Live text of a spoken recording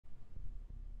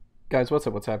Guys, what's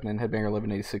up? What's happening? Headbanger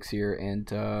 1186 here,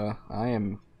 and I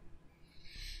am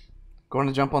going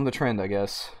to jump on the trend, I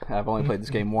guess. I've only played this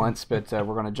game once, but we're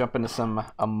going to jump into some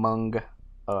Among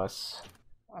Us.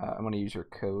 I'm going to use your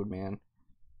code, man.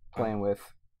 Playing with...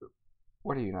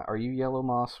 What are you now? Are you Yellow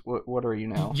Moss? What are you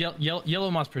now?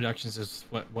 Yellow Moss Productions is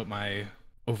what my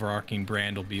overarching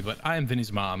brand will be, but I am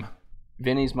Vinny's mom.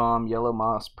 Vinny's mom, Yellow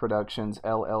Moss Productions,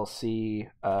 LLC,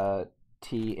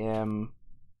 TM,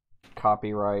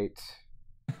 copyright.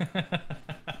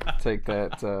 Take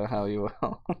that how you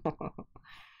will.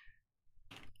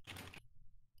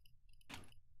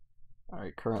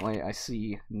 Alright, currently I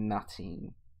see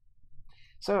nothing.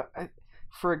 So,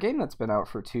 for a game that's been out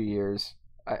for 2 years,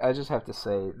 I just have to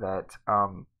say that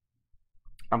I'm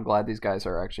glad these guys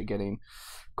are actually getting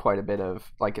quite a bit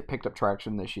of, like, it picked up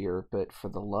traction this year, but for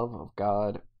the love of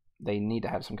God, they need to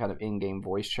have some kind of in-game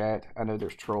voice chat. I know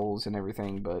there's trolls and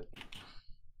everything, but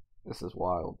this is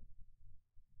wild.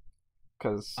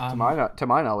 Because to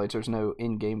my knowledge, there's no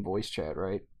in-game voice chat,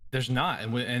 right? There's not,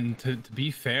 and to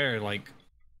be fair, like,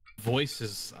 voice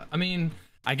is. I mean,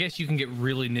 I guess you can get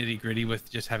really nitty-gritty with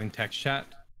just having text chat.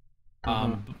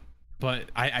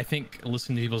 But I think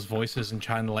listening to people's voices and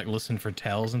trying to like listen for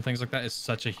tells and things like that is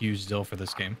such a huge deal for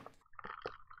this game.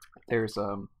 There's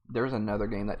another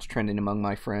game that's trending among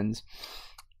my friends.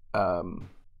 Phasmorbia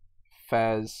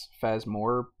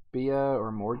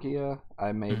or Morgia.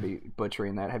 I may be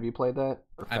butchering that. Have you played that?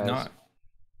 Or I've not.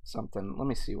 Something. Let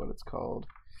me see what it's called.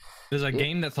 There's a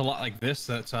game that's a lot like this.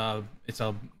 It's a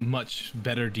much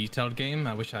better detailed game.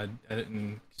 I wish I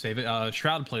didn't save it.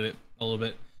 Shroud played it a little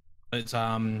bit. But it's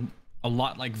a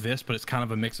lot like this, but it's kind of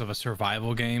a mix of a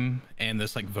survival game and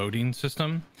this like voting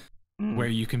system where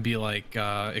you can be like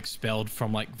expelled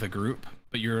from like the group,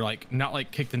 but you're like not like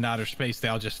kicked into outer space. They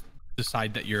all just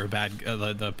decide that you're a bad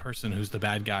the person who's the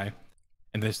bad guy,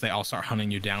 and they all start hunting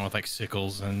you down with like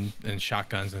sickles and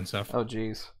shotguns and stuff. Oh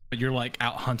geez. But you're like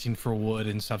out hunting for wood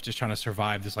and stuff, just trying to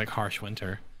survive this like harsh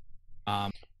winter.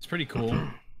 It's pretty cool.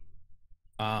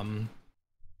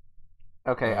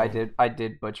 Okay, I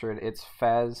did butcher it. It's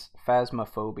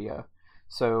Phasmophobia.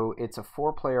 So it's a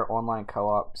 4-player online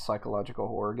co-op psychological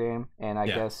horror game, and I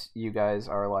guess you guys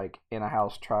are like in a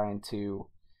house trying to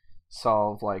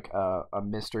solve like a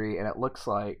mystery, and it looks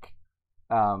like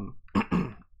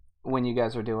when you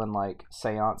guys are doing like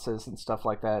seances and stuff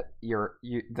like that,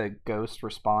 the ghosts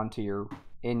respond to your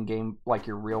in-game, like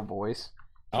your real voice.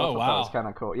 So oh wow, that's kind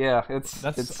of cool. Yeah,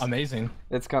 it's amazing.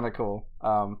 It's kind of cool.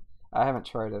 I haven't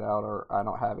tried it out, or I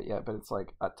don't have it yet, but it's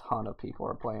like a ton of people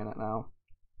are playing it now.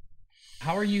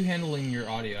 How are you handling your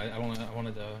audio? I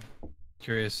wanted to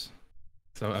curious.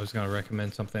 So I was gonna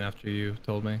recommend something after you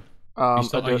told me. Are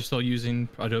you still using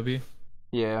Adobe?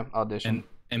 Yeah, Audition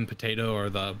and Potato or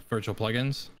the virtual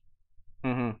plugins?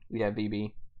 Yeah,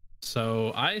 VB.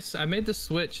 So I made the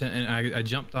switch and I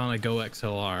jumped on a Go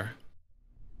XLR.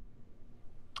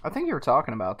 I think you were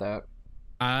talking about that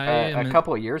a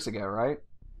couple of years ago, right?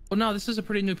 Well, no, this is a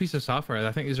pretty new piece of software.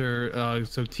 I think these are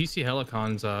so TC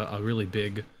Helicon's a really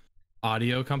big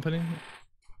audio company.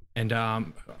 And are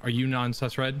you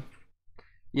non-sus-red?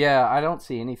 Yeah, I don't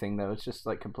see anything though. It's just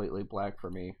like completely black for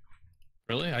me.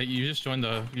 Really? You just joined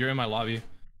you're in my lobby.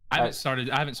 I haven't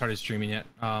started streaming yet.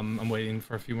 I'm waiting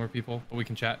for a few more people, but we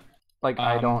can chat. Like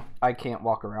I can't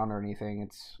walk around or anything.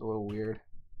 It's a little weird.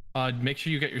 Make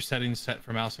sure you get your settings set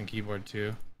for mouse and keyboard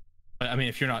too. But I mean,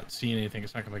 if you're not seeing anything,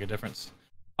 it's not gonna make a difference.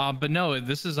 But no,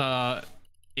 this is it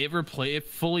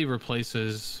fully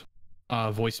replaces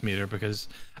Voicemeeter, because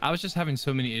I was just having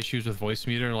so many issues with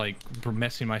Voicemeeter, like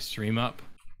messing my stream up,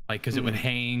 like because it would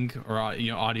hang, or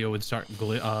audio would start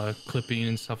clipping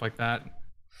and stuff like that.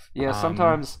 Yeah,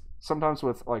 sometimes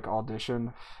with like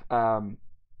Audition, I'll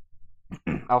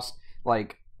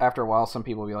like after a while some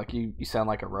people will be like, you sound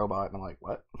like a robot, and I'm like,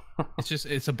 what?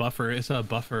 it's a buffer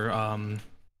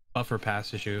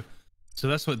pass issue. So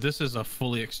that's what this is, a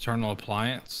fully external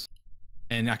appliance,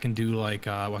 and I can do like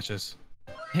watch this.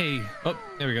 Hey, oh,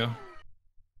 there we go.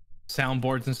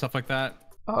 Soundboards and stuff like that.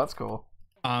 Oh, that's cool.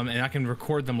 And I can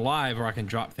record them live, or I can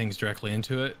drop things directly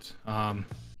into it.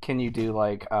 Can you do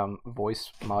like voice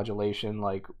modulation?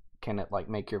 Like, can it like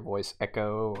make your voice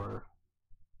echo or?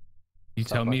 You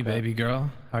tell me, baby girl.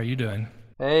 How are you doing?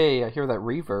 Hey, I hear that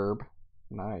reverb.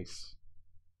 Nice.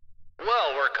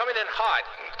 Well, we're coming in hot.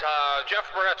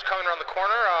 Jeff Burnett's coming around the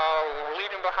corner. We're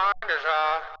leaving behind.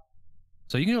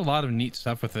 So you can do a lot of neat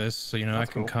stuff with this. So I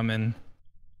can come in.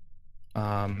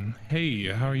 Hey,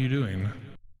 how are you doing?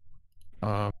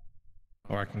 Or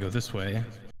I can go this way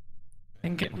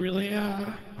and get really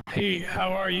hey,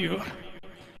 how are you?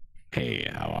 Hey,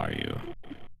 how are you?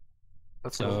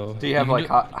 That's So cool. Do you have can like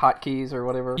hotkeys or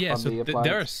whatever? Yeah, on so the there appliance?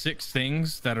 are 6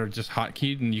 things that are just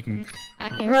hotkeyed, and you can.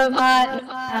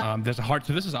 Robot. There's a hard.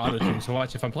 So this is auto tune. So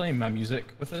watch if I'm playing my music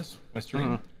with this, my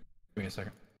stream. Mhm. Give me a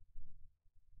second.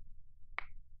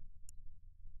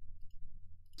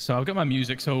 So I've got my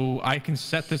music, so I can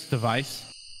set this device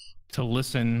to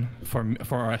listen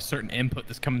for a certain input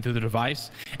that's coming through the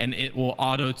device, and it will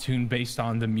auto tune based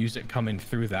on the music coming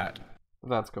through that.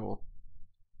 That's cool.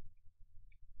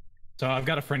 So I've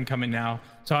got a friend coming now.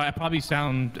 So I'm probably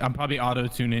auto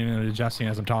tuning and adjusting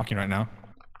as I'm talking right now.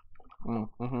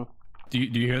 Mm-hmm. Do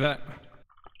you hear that?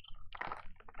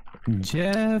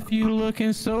 Jeff, you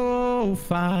looking so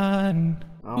fine.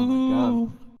 Oh my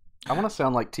god. I want to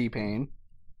sound like T-Pain.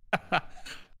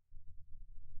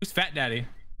 Who's Fat Daddy?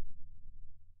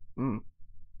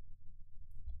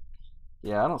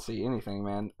 Yeah, I don't see anything,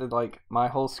 man. Like my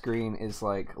whole screen is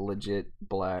like legit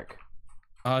black.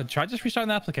 Try just restarting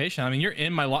the application. I mean, you're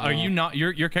in my Are you not?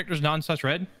 Your character's non-such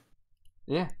red?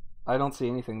 Yeah, I don't see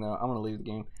anything though. I'm gonna leave the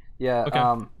game. Yeah. Okay.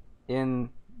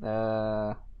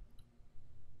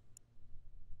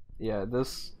 Yeah,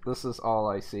 this is all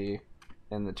I see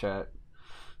in the chat.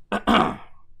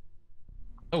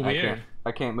 Oh, weird.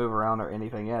 I can't move around or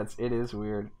anything. Yeah, it is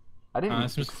weird. I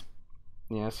didn't.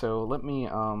 Yeah, so let me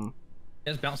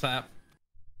Let's bounce that.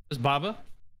 This is Baba.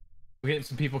 We're getting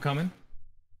some people coming.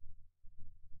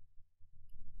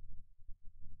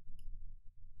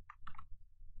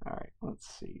 All right, let's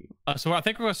see. So I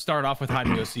think we're gonna start off with hide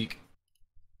and go seek.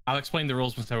 I'll explain the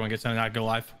rules once everyone gets in and I go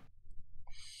live.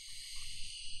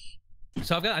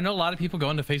 So I know a lot of people go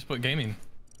into Facebook gaming,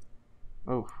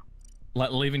 Oh.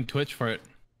 leaving Twitch for it.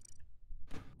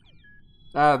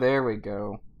 Ah, there we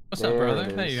go. What's There up, brother?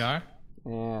 it There is. you are.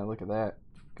 Yeah, look at that.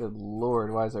 Good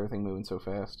lord, why is everything moving so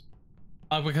fast?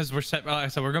 Because we're set.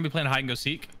 So we're gonna be playing hide and go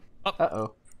seek. Oh,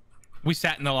 Uh-oh. we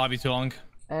sat in the lobby too long.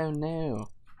 Oh no.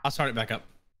 I'll start it back up.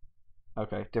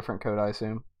 Okay, different code, I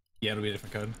assume. Yeah, it'll be a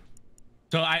different code.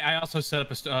 So I also set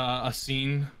up a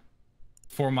scene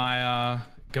for my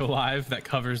go live that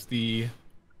covers the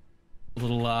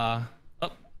little oh.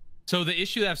 So the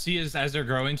issue that I see is as they're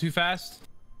growing too fast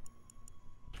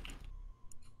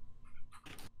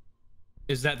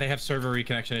is that they have server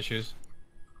reconnection issues.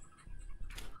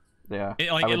 Yeah.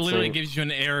 It I would literally say- gives you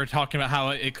an error talking about how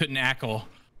it couldn't ACL.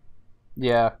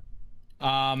 Yeah.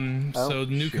 So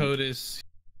the new shoot. code is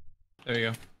there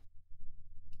you go.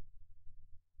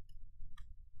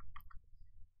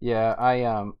 Yeah, I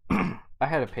I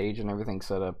had a page and everything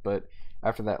set up, but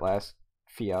after that last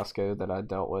fiasco that I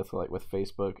dealt with, like with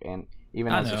Facebook, and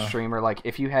even I as a know. streamer, like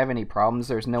if you have any problems,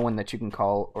 there's no one that you can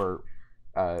call or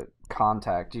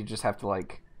contact. You just have to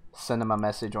like send them a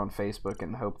message on Facebook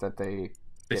and hope that they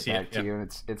get see back it, to yep. you,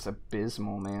 and it's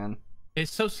abysmal, man.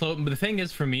 It's so slow, but the thing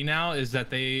is for me now is that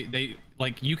they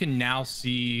like you can now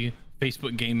see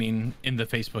Facebook gaming in the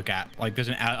Facebook app. Like there's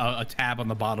a tab on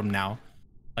the bottom now.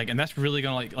 Like, and that's really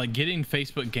gonna like getting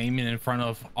Facebook gaming in front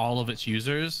of all of its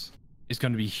users is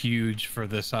going to be huge for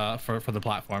this for the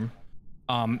platform.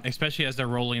 Especially as they're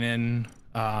rolling in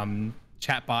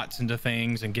chat bots into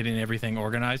things and getting everything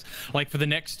organized. Like for the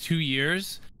next 2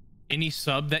 years, any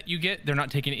sub that you get, they're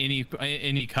not taking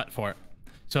any cut for it.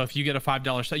 So if you get a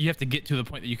 $5 sub, you have to get to the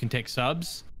point that you can take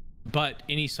subs, but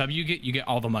any sub you get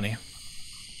all the money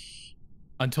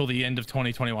until the end of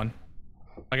 2021.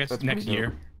 I guess That's next pretty year.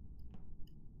 dope.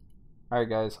 Alright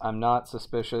guys, I'm not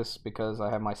suspicious because I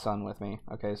have my son with me.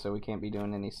 Okay, so we can't be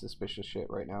doing any suspicious shit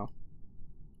right now.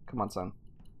 Come on, son.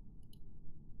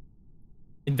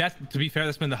 And that, to be fair,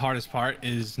 that's been the hardest part,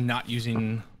 is not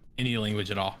using any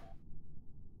language at all.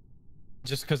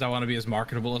 Just because I want to be as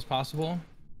marketable as possible,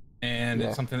 and Yeah.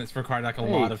 it's something that's required like a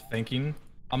Hey. lot of thinking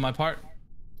on my part.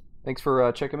 Thanks for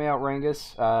checking me out,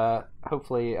 Rangus.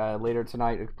 Hopefully later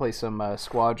tonight we can play some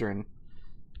Squadron.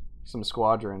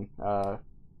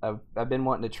 I've been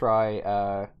wanting to try.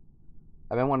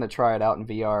 I've been wanting to try it out in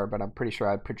VR, but I'm pretty sure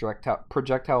I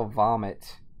projectile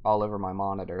vomit all over my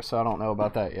monitor, so I don't know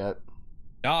about that yet.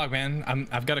 Dog, man,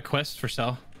 I've got a Quest for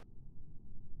sell.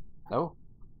 Oh,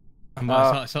 I'm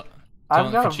I've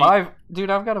selling got for a cheap. Vive, dude.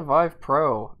 I've got a Vive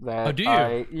Pro that. Oh, do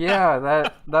you? Yeah,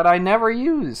 that I never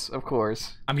use, of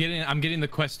course. I'm getting the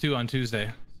Quest 2 on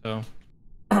Tuesday. So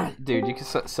Dude, you can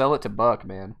sell it to Buck,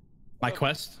 man. my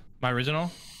Quest, my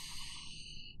original.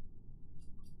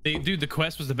 Dude, the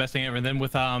Quest was the best thing ever. And then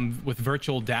with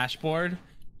virtual dashboard,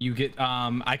 you get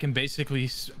I can basically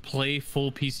play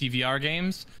full PC VR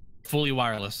games fully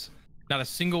wireless. Not a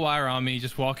single wire on me,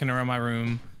 just walking around my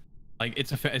room. Like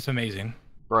it's amazing.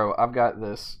 Bro, I've got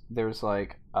this. There's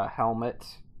like a helmet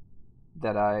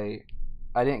that I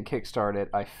didn't kickstart it.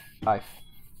 I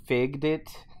figged it.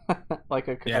 like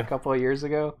a Yeah. couple of years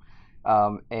ago.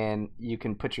 And you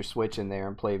can put your Switch in there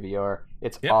and play VR.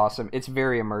 It's Yep. awesome. It's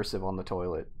very immersive on the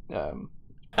toilet.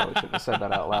 Probably shouldn't have said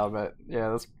that out loud, but yeah,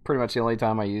 that's pretty much the only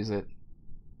time I use it.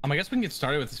 I guess we can get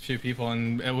started with a few people,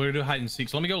 and we're gonna do hide and seek.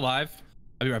 So let me go live.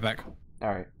 I'll be right back. All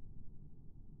right.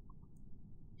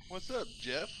 What's up,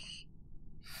 Jeff?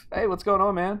 Hey, what's going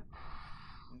on, man?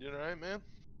 You doing alright, man?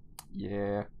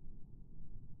 Yeah.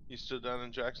 You still down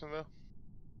in Jacksonville?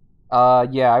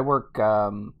 Yeah, I work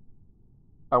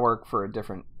for a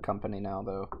different company now,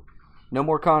 though. No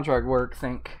more contract work,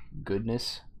 thank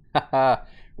goodness. Haha.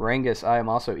 Rangus, I am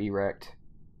also erect.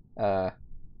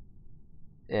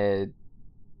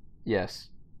 Yes.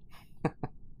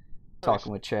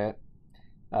 Talking with chat.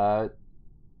 Where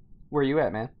are you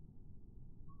at, man?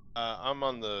 I'm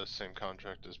on the same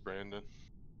contract as Brandon.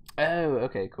 Oh,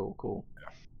 okay, cool.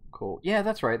 Cool. Yeah,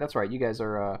 that's right. You guys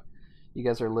are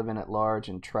living at large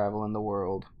and traveling the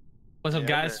world. What's up, Yeah,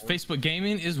 guys? man. Facebook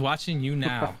Gaming is watching you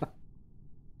now.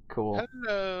 Cool.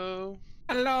 Hello.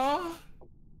 Hello.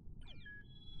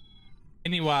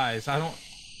 Anyways,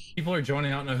 people are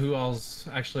joining. I don't know who else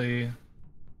actually.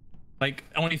 Like,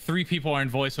 only 3 people are in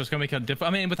voice, so it's gonna make a difference.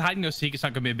 I mean, with hide and go seek, it's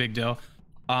not gonna be a big deal.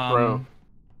 Bro,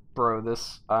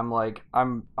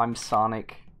 I'm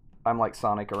Sonic. I'm like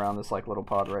Sonic around this like little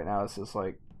pod right now. It's just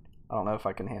like, I don't know if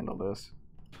I can handle this.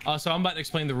 So I'm about to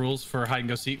explain the rules for hide and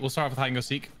go seek. We'll start off with hide and go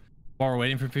seek while we're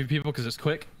waiting for people because it's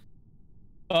quick.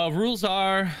 Rules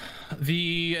are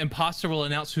the imposter will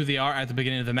announce who they are at the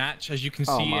beginning of the match. As you can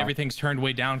see, everything's turned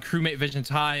way down. Crewmate vision's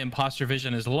high, imposter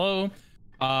vision is low.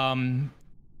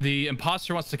 The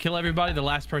imposter wants to kill everybody. The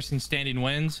last person standing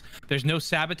wins. There's no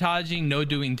sabotaging, no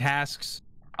doing tasks.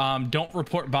 Don't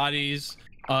report bodies.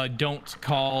 Don't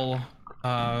call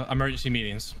emergency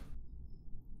meetings.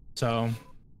 So,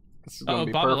 This is gonna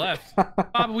be Baba perfect.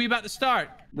 left. Baba, we about to start.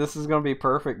 This is gonna be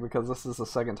perfect because this is the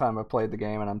second time I've played the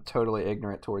game and I'm totally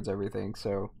ignorant towards everything.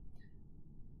 So,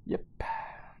 yep.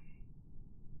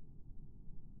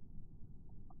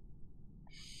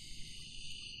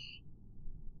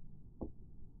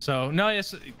 So no,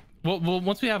 yes. We'll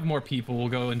once we have more people, we'll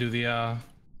go and do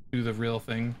the real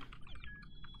thing.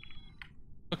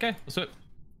 Okay, let's do it.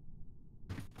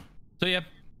 So yeah,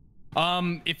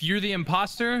 if you're the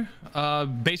imposter,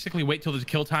 basically wait till the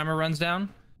kill timer runs down,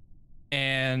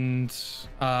 and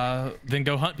then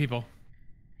go hunt people.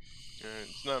 Alright,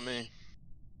 it's not me.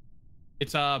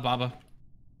 It's Baba.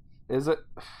 Is it?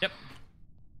 Yep.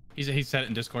 He said it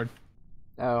in Discord.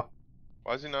 Oh,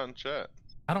 Why is he not in chat?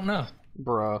 I don't know.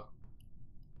 bruh.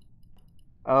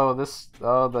 Oh,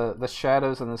 the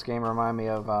shadows in this game remind me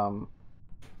of I'll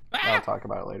talk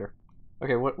about it later.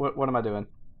 Okay, what am I doing?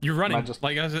 You're running. Am I just-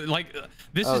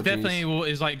 This Oh, is definitely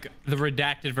is like the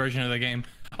redacted version of the game.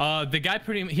 The guy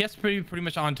he has to be pretty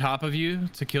much on top of you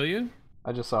to kill you.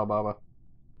 I just saw Baba.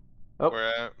 Oh.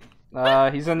 Where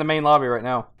at? He's in the main lobby right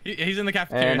now, He's in the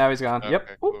cafeteria. and now he's gone. Okay,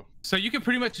 Yep. cool. So you can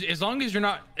pretty much, as long as there's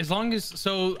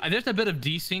a bit of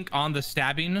desync on the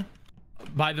stabbing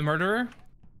by the murderer.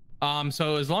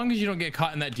 So as long as you don't get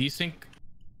caught in that desync,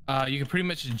 you can pretty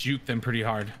much juke them pretty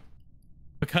hard.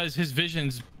 Because his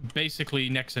vision's basically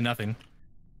next to nothing.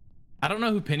 I don't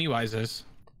know who Pennywise is.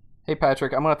 Hey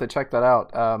Patrick, I'm gonna have to check that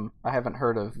out. I haven't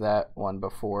heard of that one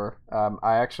before.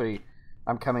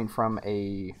 I'm coming from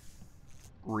a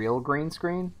real green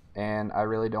screen, and I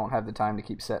really don't have the time to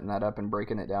keep setting that up and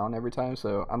breaking it down every time.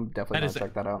 So I'm definitely gonna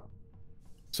check that out.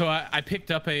 So I picked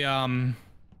up a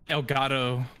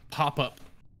Elgato pop-up.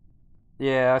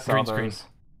 Yeah, I saw Green those.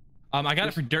 screen. I got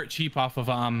it for dirt cheap off of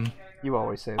You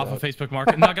always say that. off of Facebook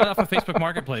Market. No, I got it off of Facebook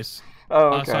Marketplace.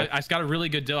 Oh, okay. So I just got a really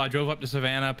good deal. I drove up to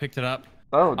Savannah, picked it up.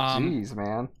 Oh, jeez,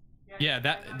 man. Yeah,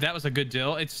 that was a good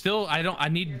deal. It's still I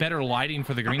need better lighting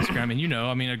for the green screen.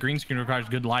 I mean, a green screen requires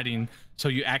good lighting so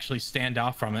you actually stand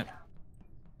off from it.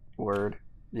 Word.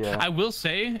 Yeah. I will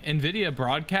say Nvidia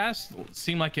Broadcast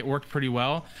seemed like it worked pretty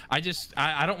well. I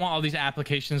don't want all these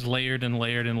applications layered and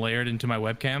layered and layered into my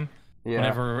webcam. Yeah.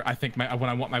 Whenever when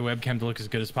I want my webcam to look as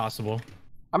good as possible.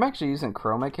 I'm actually using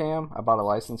Chroma Cam. I bought a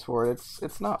license for it.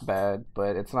 It's not bad,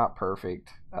 but it's not perfect.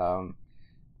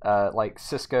 Like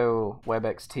Cisco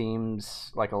WebEx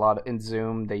Teams, like a lot in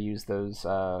Zoom, they use those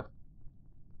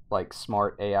like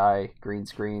smart AI green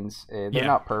screens. They're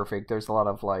not perfect. There's a lot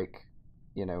of like,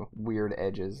 weird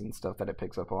edges and stuff that it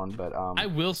picks up on. But I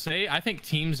will say I think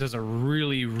Teams does a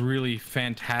really, really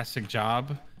fantastic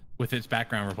job with its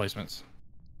background replacements.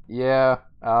 Yeah.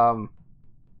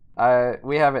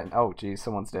 We haven't. Oh, geez,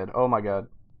 someone's dead. Oh my god.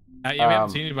 We haven't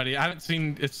seen anybody. I haven't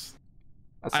seen.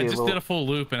 I just did a full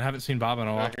loop and haven't seen Bob in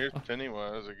a while. Here's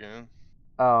Pennywise again.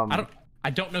 I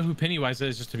don't know who Pennywise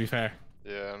is, just to be fair.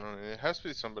 Yeah, I don't know. It has to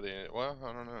be somebody. Well,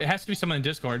 I don't know. It has to be someone in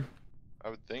Discord. I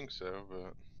would think so,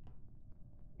 but.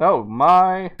 Oh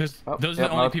my! Because Oh, those are yep,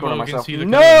 the only North people Corner who can myself. see the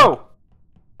code. No!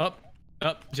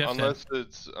 Up, Jeff said.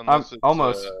 Unless it's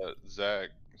almost. Zach,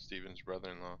 Steven's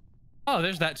brother-in-law. Oh,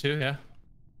 there's that too, yeah.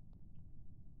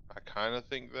 I kind of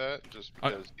think that just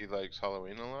because he likes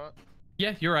Halloween a lot.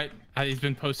 Yeah, you're right. He's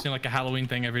been posting like a Halloween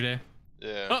thing every day.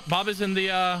 Yeah. Oh, Bob is in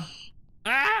the Oh,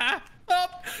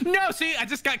 no, see, I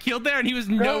just got killed there and he was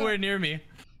nowhere near me.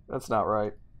 That's not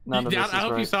right. None of this is I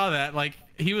hope right. you saw that. Like,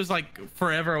 he was like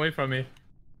forever away from me.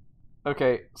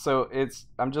 Okay, so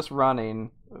I'm just running.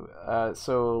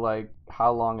 So like,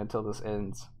 how long until this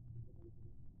ends?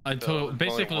 Until there's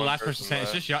basically only the one last person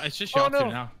person saying it's just Oh, y'all two no.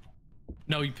 now.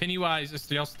 No, Pennywise is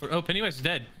y'all. Oh, Pennywise is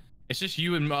dead. It's just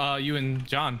you and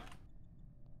John.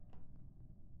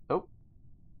 Oh.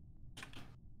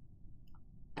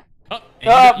 Oh,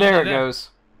 Oh, there it goes.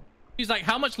 He's like,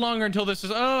 how much longer until this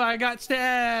is? Oh, I got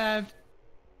stabbed.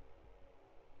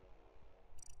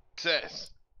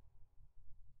 Success.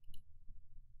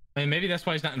 I mean, maybe that's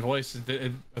why he's not in voice.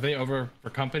 Are they over for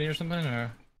company or something?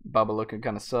 Or Bubba looking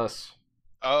kind of sus.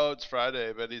 Oh, it's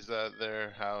Friday, but he's at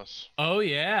their house. oh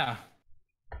yeah.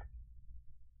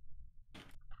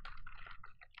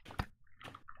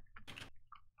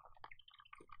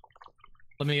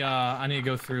 Let me. I need to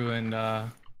go through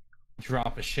and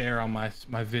drop a share on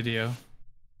my video.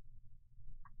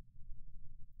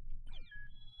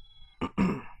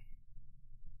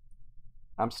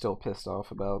 I'm still pissed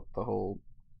off about the whole.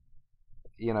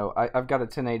 You know, I've got a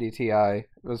 1080 Ti.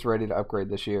 Was ready to upgrade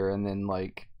this year, and then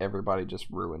like everybody just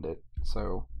ruined it.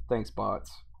 So thanks,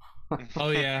 bots. Oh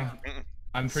yeah.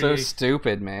 I'm So pretty.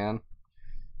 stupid, man.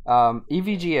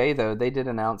 EVGA though, they did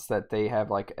announce that they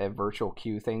have like a virtual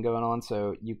queue thing going on,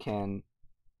 so you can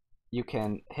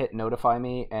hit notify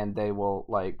me, and they will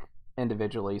like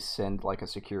individually send like a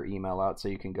secure email out, so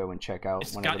you can go and check out.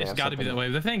 It's whenever got to be that way.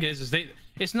 The thing is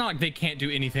it's not like they can't do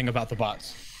anything about the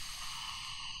bots.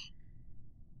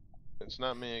 It's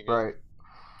not me again. Right.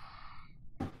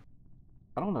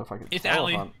 I don't know if I can. It's tell if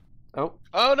Allie. I'm- Oh,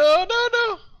 Oh no!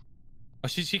 Oh,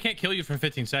 she can't kill you for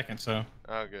 15 seconds, so.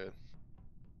 Oh good.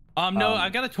 No, I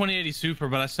got a 2080 Super,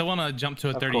 but I still want to jump to a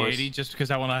Of 3080 course. just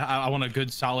because I want a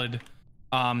good solid,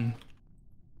 I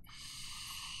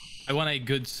want a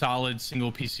good solid single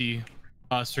PC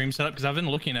stream setup because I've been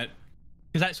looking at,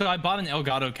 so I bought an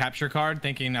Elgato capture card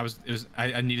thinking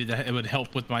I needed to, it would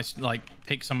help with my like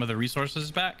take some of the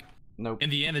resources back. nope. In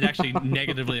the end, it actually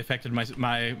negatively affected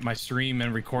my stream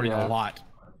and recording Yeah. a lot.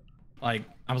 Like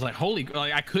I was like, holy,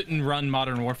 like I couldn't run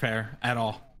Modern Warfare at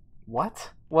all.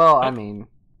 What? Well, I Oh. mean,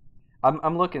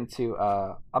 I'm looking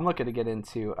to get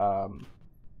into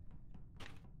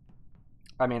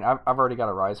I mean, I've already got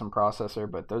a Ryzen processor,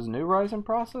 but those new Ryzen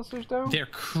processors, though. They're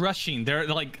crushing. They're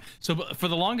like, so for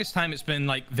the longest time, it's been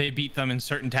like they beat them in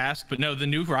certain tasks, but no, the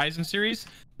new Ryzen series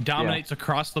dominates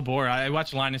across the board. I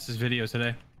watched Linus's video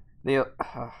today.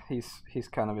 He's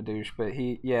kind of a douche, but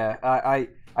I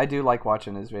do like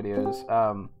watching his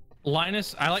videos.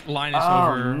 Linus, I like Linus Oh,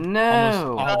 over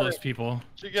no. almost all those people.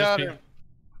 She Just got be-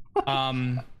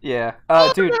 him. Yeah,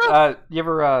 Oh, dude, no. you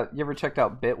ever checked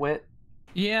out Bitwit?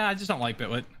 Yeah, I just don't like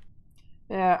Bitwit.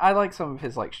 Yeah, I like some of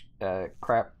his like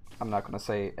crap. I'm not gonna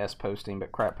say posting,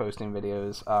 but crap posting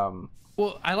videos.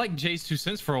 Well, I like Jay's 2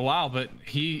 cents for a while, but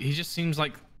he just seems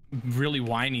like really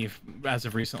whiny as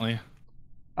of recently.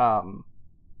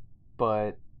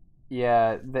 But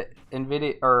yeah, the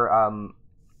Nvidia or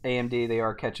AMD, they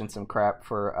are catching some crap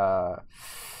for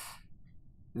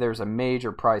there's a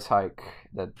major price hike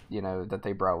that that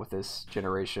they brought with this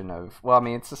generation of. Well, I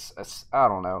mean, it's just, I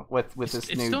don't know, with this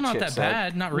It's new still not that chipset.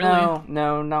 bad, not really.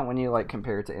 No, not when you like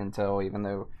compare it to Intel. Even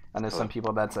though I know some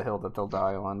people that's a hill that they'll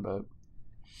die on, but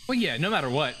Well, yeah, no matter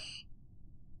what.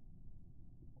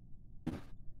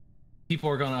 People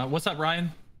are gonna. What's up,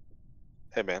 Ryan?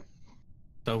 Hey man.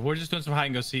 So we're just doing some hide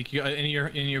and go seek. You, any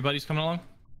of your buddies coming along?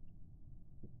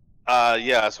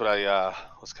 Yeah, that's what I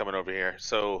was coming over here.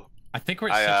 So I think we're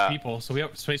at 6 people, so we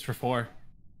have space for 4.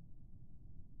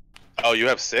 oh, you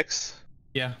have 6?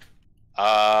 Yeah.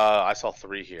 I saw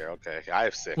 3 here. Okay, I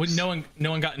have 6. Well, no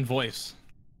one got in voice.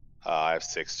 I have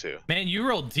 6 too. Man, you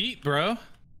rolled deep, bro.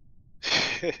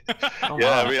 Yeah, my.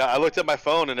 I mean, I looked at my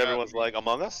phone and everyone's like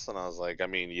Among Us, and I was like, I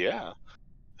mean, yeah.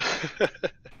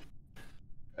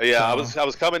 Yeah, I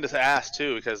was coming to ask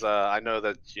too because I know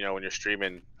that when you're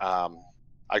streaming, I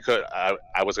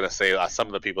was gonna say some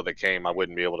of the people that came, I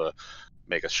wouldn't be able to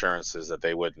make assurances that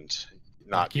they wouldn't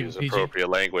not Keep use PG. appropriate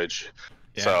language.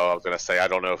 Yeah. So I was gonna say I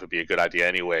don't know if it'd be a good idea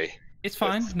anyway. It's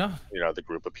fine. With, No. the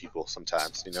group of people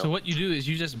sometimes. So what you do is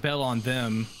you just bail on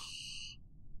them,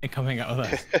 and come hang out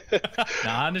with us. No,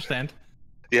 I understand.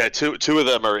 Yeah, two of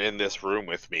them are in this room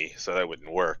with me, so that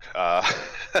wouldn't work.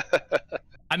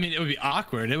 I mean, it would be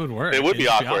awkward. It would work. It would be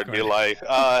It'd awkward. Be like,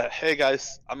 hey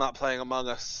guys, I'm not playing Among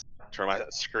Us. Turn my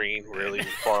screen really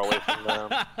far away from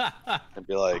them, and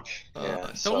be like,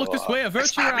 yeah. Don't look this way.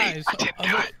 Avert your eyes.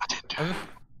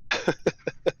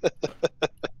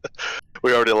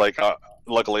 We already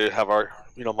luckily have our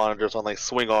monitors on like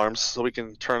swing arms, so we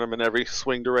can turn them in every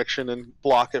swing direction and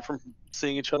block it from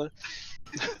seeing each other.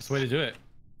 That's the way to do it.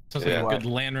 Sounds like a good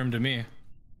LAN room to me.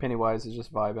 Pennywise is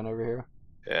just vibing over here.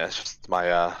 Yeah, it's just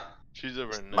my She's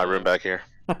over in my room back here.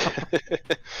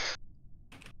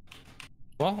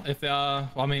 Well, if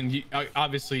I mean,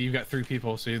 obviously you've got 3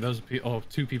 people, so those people,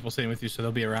 2 people staying with you, so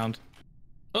they'll be around.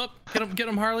 Oh, get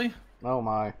him, Harley. Oh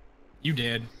my. You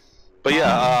did. But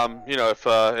yeah,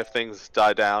 if things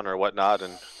die down or whatnot,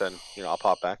 and then I'll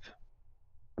pop back.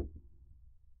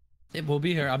 It will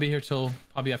be here. I'll be here till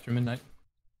probably after midnight.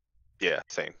 Yeah,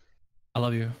 same. I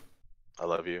love you. I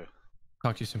love you.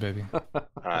 Talk to you soon, baby. All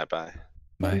right, bye.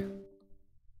 Bye.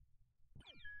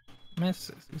 Man,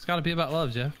 it's got to be about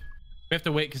love, Jeff. We have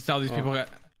to wait because all these people got.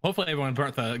 Hopefully, everyone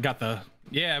got the.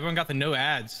 Yeah, everyone got the no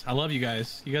ads. I love you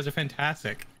guys. You guys are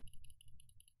fantastic.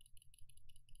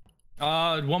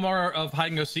 One more of hide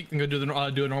and go seek, then go do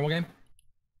a normal game.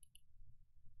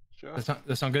 Sure.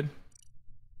 That sound good?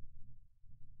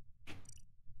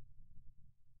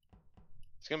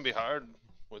 It's gonna be hard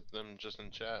with them just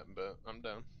in chat, but I'm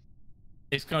down.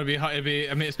 It's gonna be hard. It's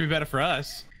gonna be better for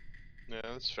us. Yeah,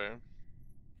 that's fair.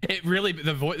 It really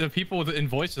the people in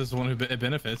voice is the one who it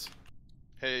benefits.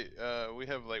 Hey, we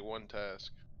have like 1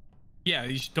 task. Yeah,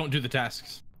 you don't do the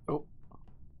tasks. Oh.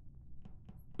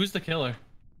 Who's the killer?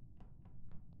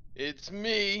 It's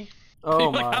me. Oh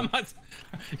Like, my. I'm not...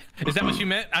 Is that what you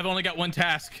meant? I've only got 1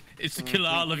 task. It's to kill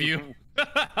all of you.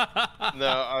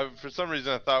 No, for some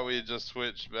reason I thought we had just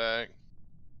switched back.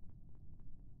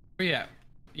 Where you at?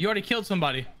 You already killed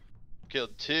somebody.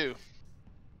 Killed 2.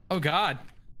 Oh God.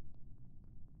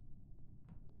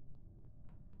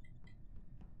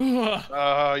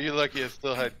 Oh, you're lucky I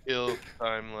still had kill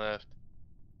time left.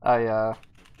 I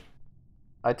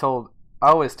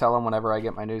always tell him whenever I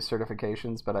get my new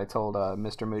certifications, but I told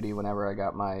Mr. Moody whenever I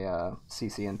got my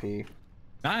CCNP.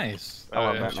 Nice. I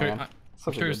love yeah. that man.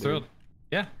 I'm sure he's thrilled.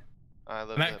 Yeah. I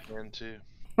love that man too.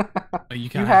 You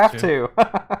You have to.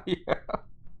 Yeah.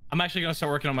 I'm actually gonna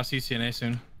start working on my CCNA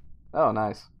soon. Oh,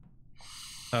 nice.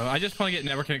 So I just want to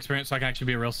get networking experience so I can actually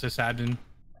be a real sysadmin.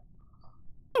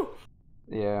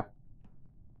 Yeah.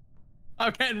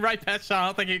 I'm getting right past Sean. I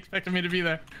don't think he expected me to be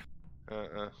there.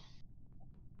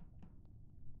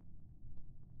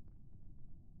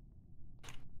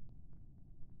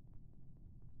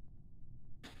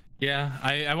 Yeah,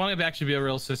 I want to actually be a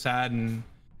real sysad, and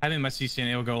having my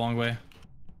CCNA will go a long way.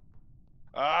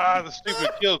 Ah, the stupid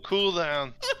kill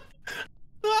cooldown.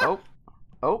 Oh.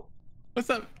 Oh. What's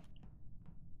up?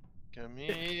 Come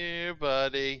here,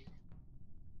 buddy.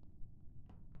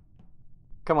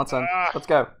 Come on, son. Ah. Let's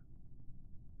go.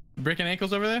 Breaking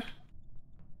ankles over there?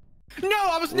 No,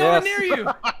 I was nowhere Yes. near you.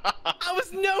 I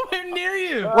was nowhere near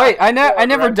you. Wait, I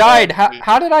never right died. back.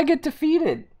 How did I get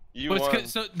defeated? You Well, won.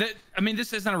 so that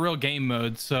this isn't a real game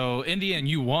mode. So India and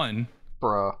you won.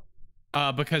 Bruh.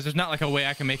 Because there's not like a way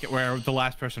I can make it where the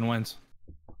last person wins.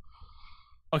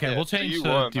 Okay, Yeah, we'll so change you to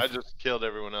won. I just killed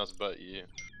everyone else but you.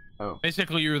 Oh.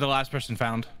 basically you were the last person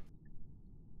found.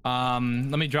 Let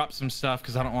me drop some stuff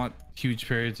because I don't want huge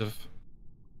periods of.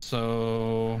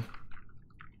 So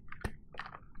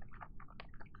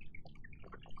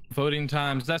voting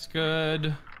times, that's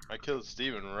good. I killed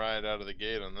Steven right out of the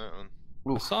gate on that one.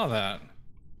 I saw that.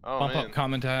 Oh Bump man, up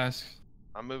common tasks.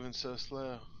 I'm moving so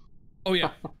slow. Oh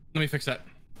yeah, let me fix that.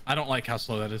 I don't like how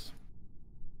slow that is.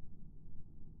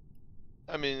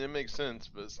 I mean, it makes sense,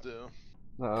 but still.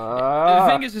 The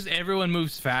thing is everyone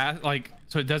moves fast, like,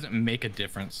 so it doesn't make a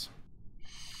difference.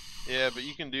 Yeah, but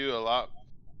you can do a lot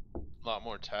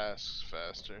more tasks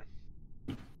faster.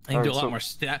 I can do a Alright, lot so- more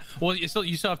stat. Well, you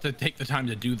still have to take the time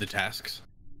to do the tasks.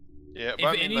 Yeah, If but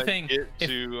I mean, anything- like, get if-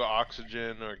 to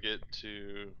oxygen or get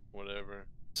to whatever.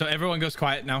 So everyone goes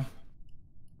quiet now.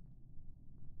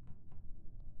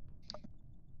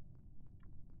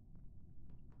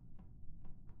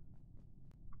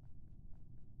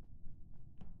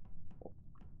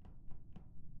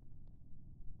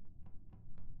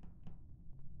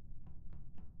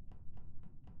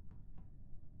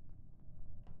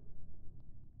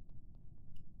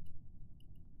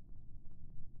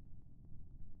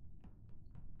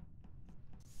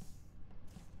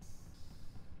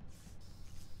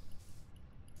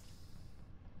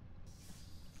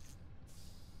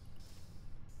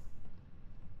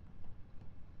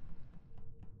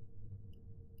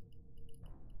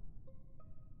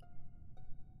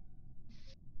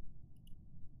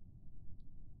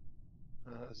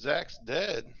 Zach's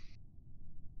dead.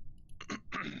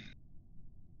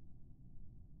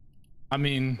 I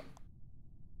mean,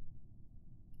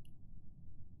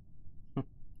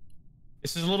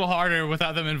 this is a little harder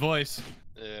without them in voice.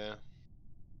 Yeah.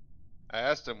 I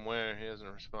asked him where. He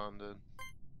hasn't responded.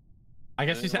 I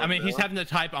guess he's having to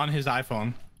type on his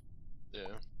iPhone. Yeah.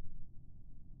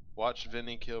 Watch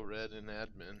Vinny kill Red in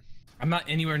admin. I'm not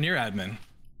anywhere near admin.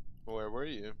 Where were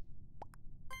you?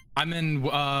 I'm in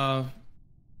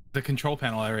the control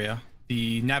panel area,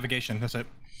 the navigation. That's it.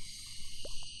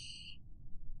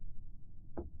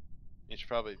 You should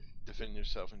probably defend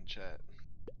yourself in chat.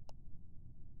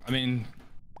 I mean,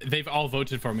 they've all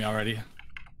voted for me already.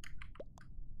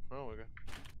 Oh, okay.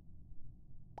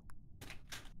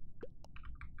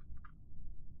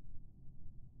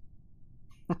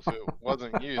 If it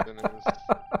wasn't you, then it was.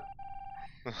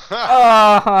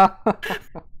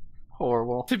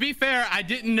 Horrible. To be fair, I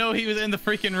didn't know he was in the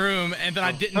freaking room, and then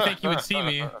I didn't think he would see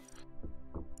me.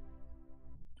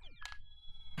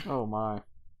 Oh my.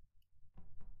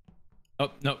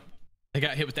 Oh, nope. They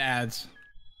got hit with the ads.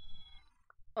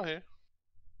 Oh, yeah.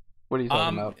 What are you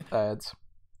talking about? Ads.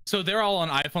 So they're all on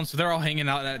iPhone, so they're all hanging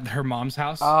out at her mom's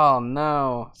house. Oh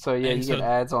no. So yeah, And you get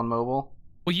ads on mobile?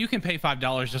 Well, you can pay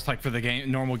 $5 just like for the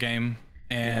game, normal game,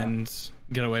 and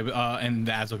get away with, and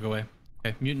the ads will go away.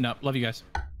 Okay, muting up. Love you guys.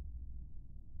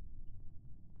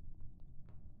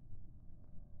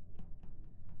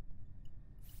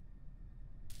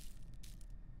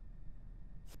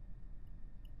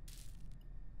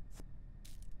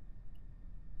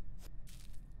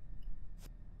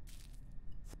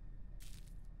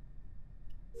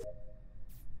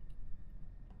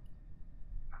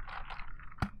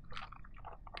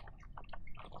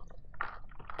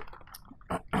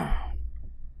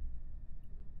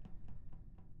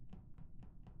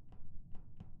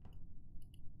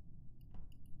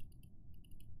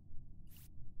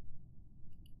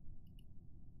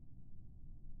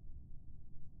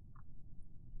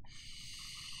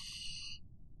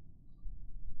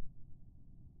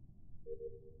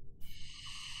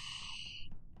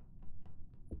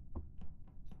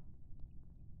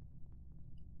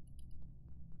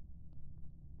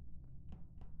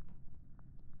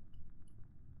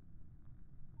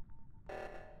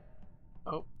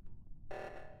 Oh.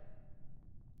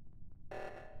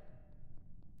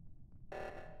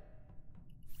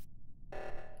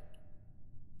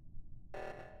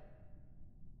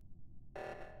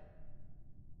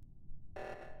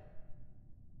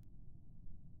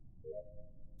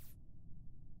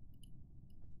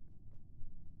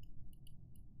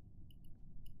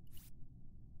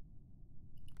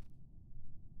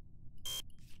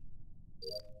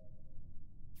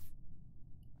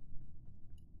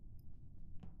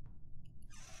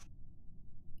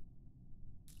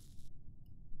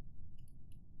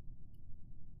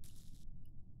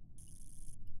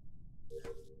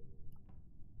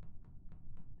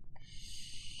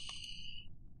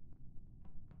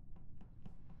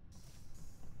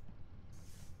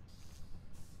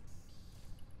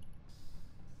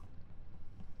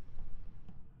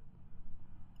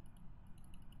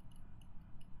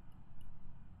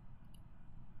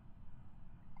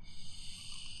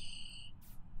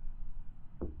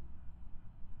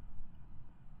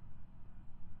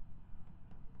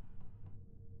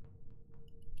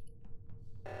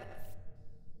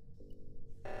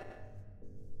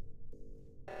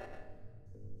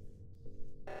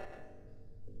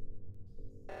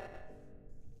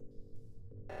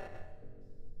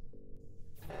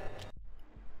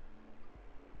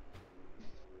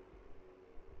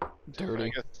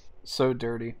 Dirty. So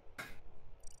dirty.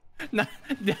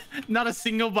 Not a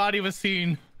single body was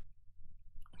seen.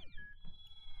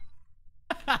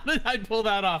 How did I pull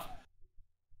that off?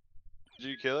 Did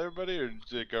you kill everybody or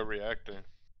did it go reacting?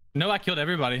 No, I killed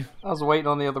everybody. I was waiting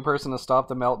on the other person to stop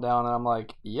the meltdown, and I'm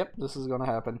like, yep, this is gonna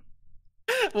happen.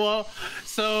 Well,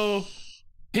 so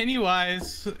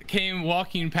Pennywise came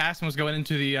walking past and was going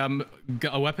into the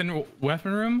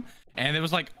weapon room, and it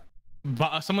was like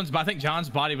someone's, I think John's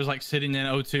body was like sitting in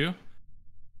O2.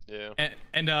 Yeah.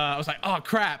 And I was like, oh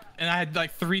crap, and I had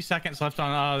like 3 seconds left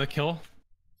on the kill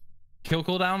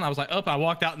cooldown. I was like, oh, I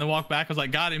walked out and then walked back. I was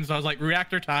like, got him. So I was like,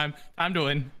 reactor time to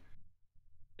win.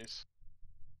 Nice.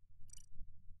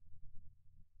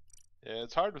 Yeah,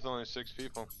 it's hard with only 6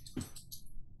 people.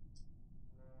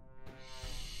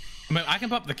 I mean, I can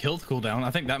pop the kill cooldown.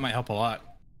 I think that might help a lot.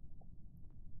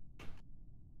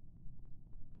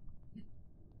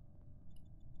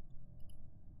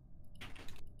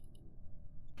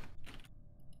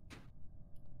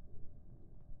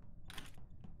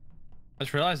 I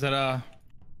just realized that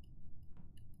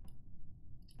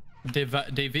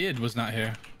David was not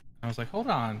here. I was like, hold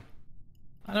on.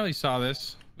 I know he saw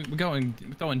this. We're going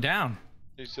down.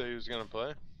 He said he was gonna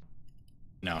play.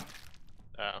 No.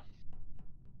 Oh.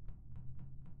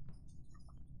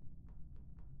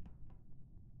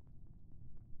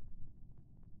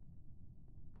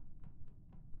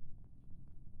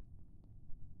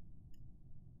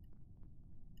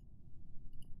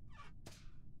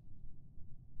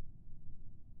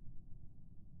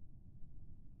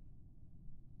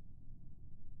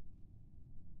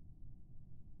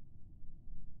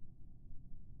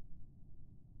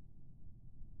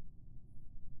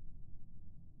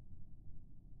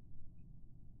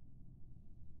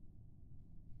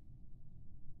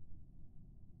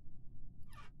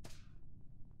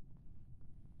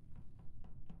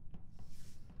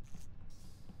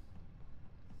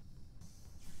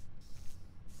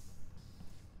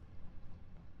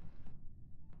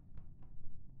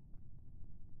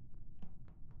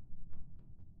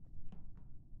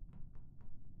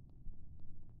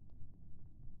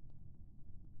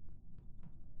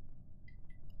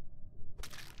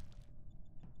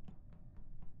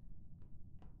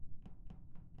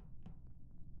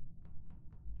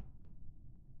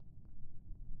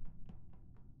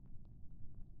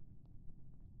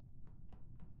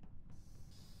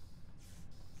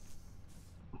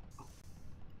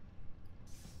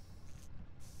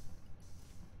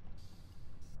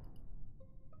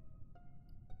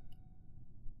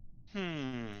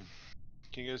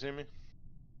 Can you guys hear me?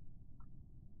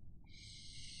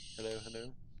 Hello,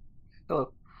 hello.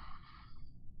 Hello.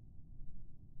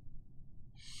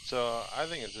 So I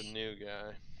think it's a new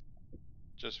guy,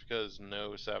 just because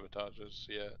no sabotages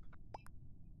yet.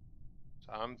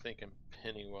 So I'm thinking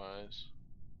Pennywise.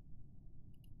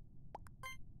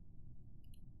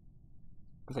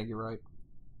 I think you're right.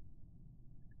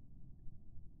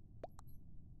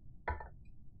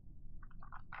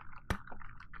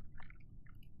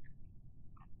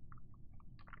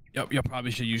 Yep, you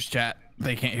probably should use chat.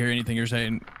 They can't hear anything you're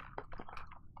saying.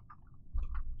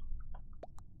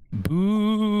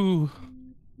 Boo.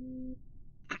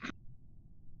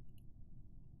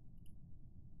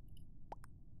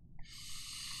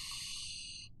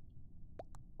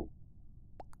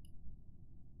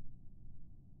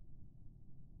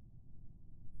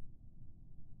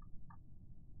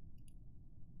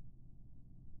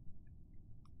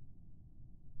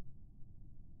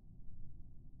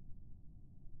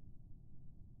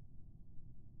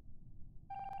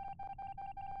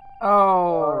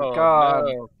 Oh God.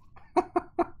 No.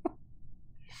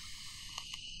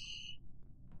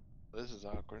 This is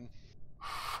awkward.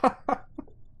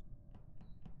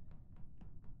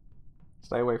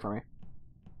 Stay away from me.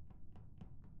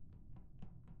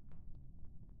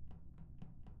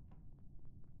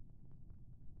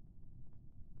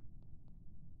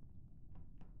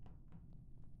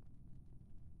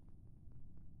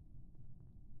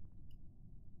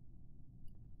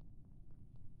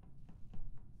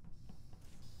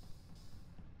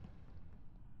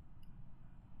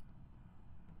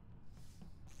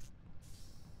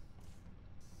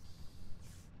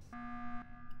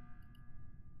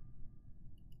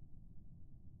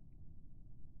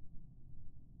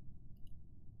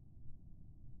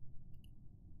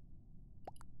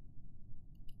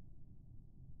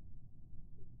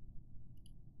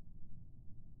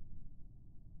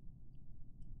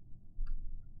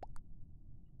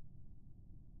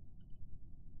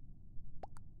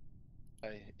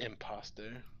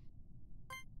 Imposter.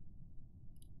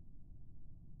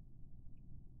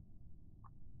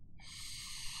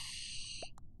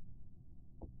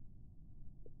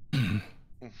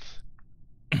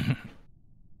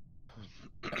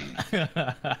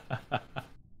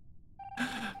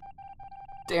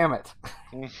 Damn it.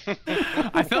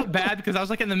 I felt bad because I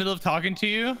was like in the middle of talking to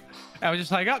you. I was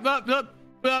just like, up, up, up,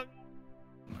 up.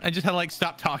 I just had to like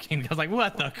stop talking. I was like,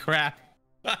 what the crap?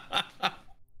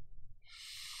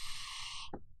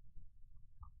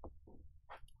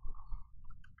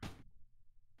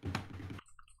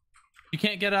 You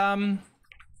can't get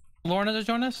Lorna to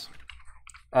join us?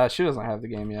 She doesn't have the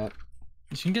game yet.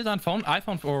 She can get it on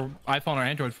iPhone or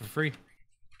Android for free.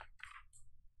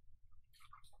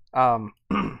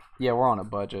 Yeah, we're on a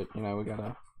budget. You know, we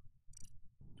gotta.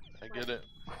 I get it.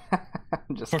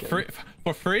 I'm just For kidding. free?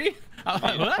 For free?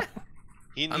 What?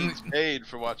 He needs paid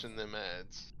for watching them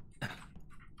ads.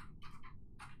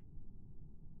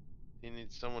 He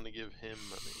needs someone to give him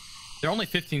money. They're only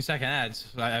 15-second ads.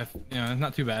 You know,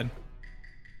 not too bad.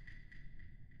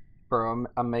 Bro,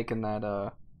 I'm making that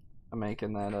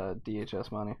DHS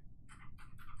money.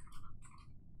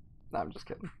 No, I'm just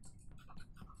kidding.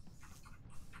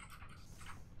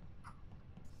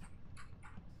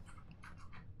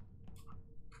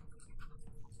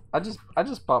 I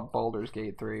just bought Baldur's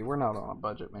Gate 3. We're not on a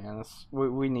budget, man.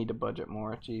 We need to budget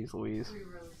more. Jeez Louise.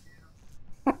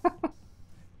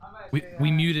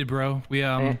 We muted, bro. We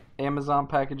Amazon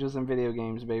packages and video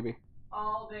games, baby.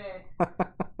 All day.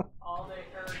 All day,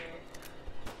 every day.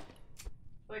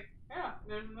 Like, yeah,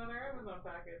 there's another Amazon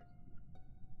package.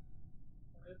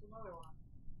 There's another one.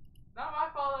 Not my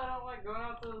fault I don't like going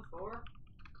out to the store.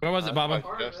 Where was it, Baba?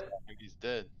 Jeff's think he's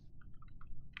dead.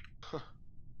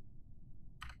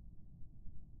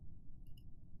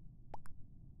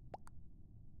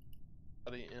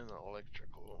 Body in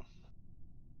electrical.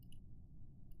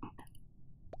 No,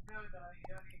 Donnie,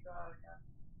 you don't need to go out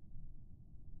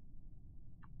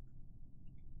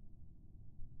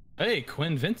again. Hey,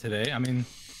 Quinn Vent today. I mean,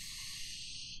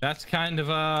 that's kind of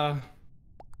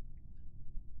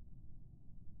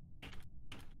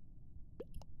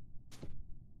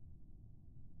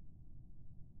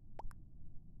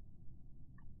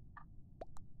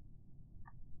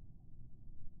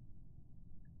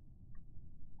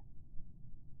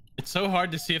It's so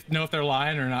hard to know if they're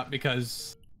lying or not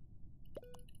because.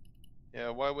 Yeah,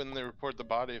 why wouldn't they report the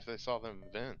body if they saw them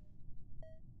vent?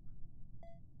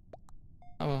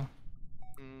 Oh well.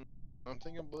 I'm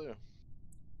thinking blue.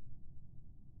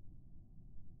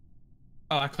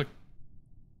 Oh, I clicked.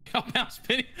 Oh, mouse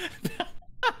Penny.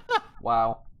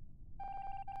 Wow.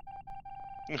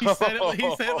 He said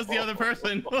it was the other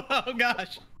person. Oh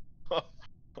gosh.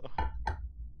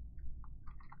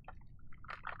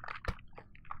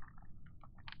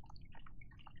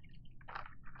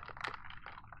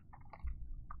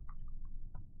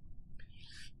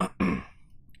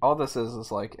 All this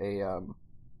is like a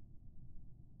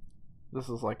this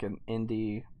is like an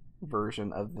indie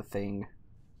version of The Thing.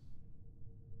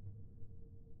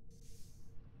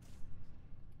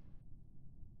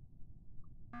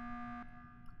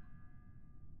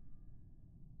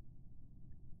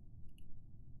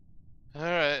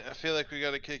 Alright, I feel like we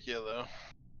gotta kick you though.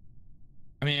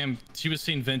 I mean, she was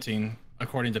seen venting,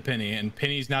 according to Penny, and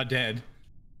Penny's now dead.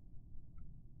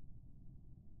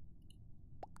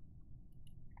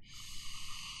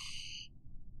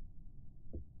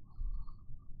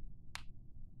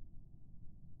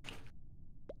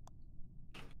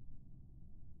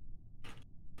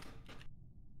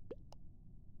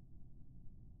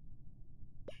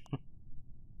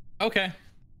 Okay.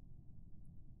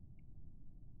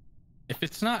 If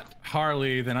it's not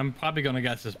Harley, then I'm probably gonna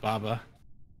guess it's Baba.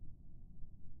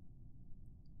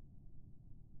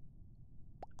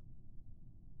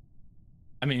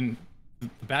 I mean, the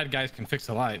bad guys can fix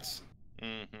the lights.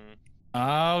 Mm-hmm.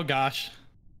 Oh gosh.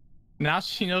 Now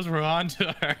she knows we're on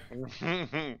to her.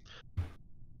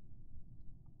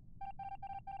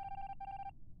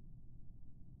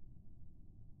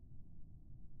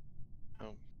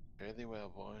 Oh, fairly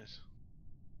well, boys.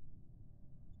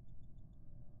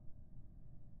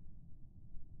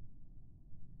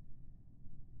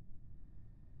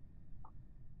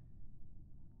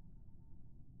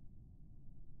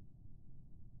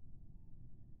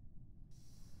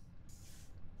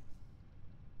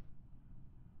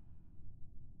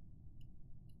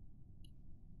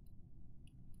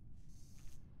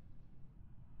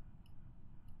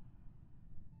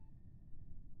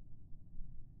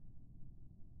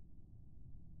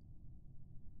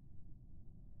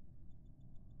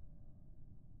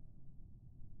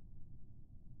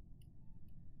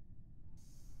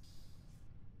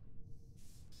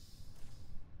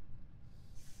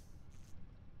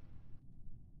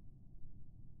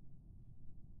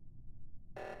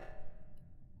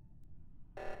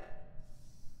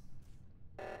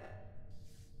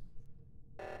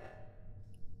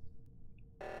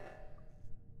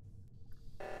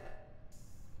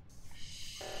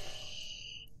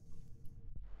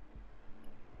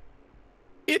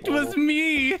 It was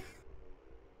me.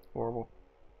 Horrible.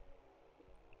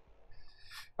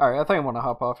 Alright, I think I want to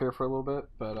hop off here for a little bit,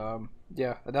 but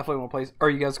yeah, I definitely want to play. Are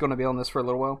you guys going to be on this for a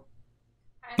little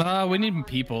while? We need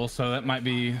people, so that might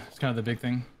be kind of the big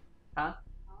thing. Huh?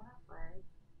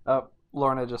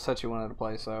 Lorna just said she wanted to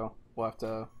play, so we'll have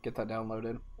to get that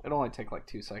downloaded. It'll only take like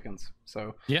 2 seconds,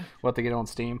 so yeah, we'll have to get it on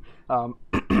Steam.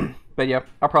 But yeah,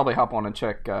 I'll probably hop on and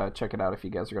check it out if you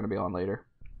guys are going to be on later.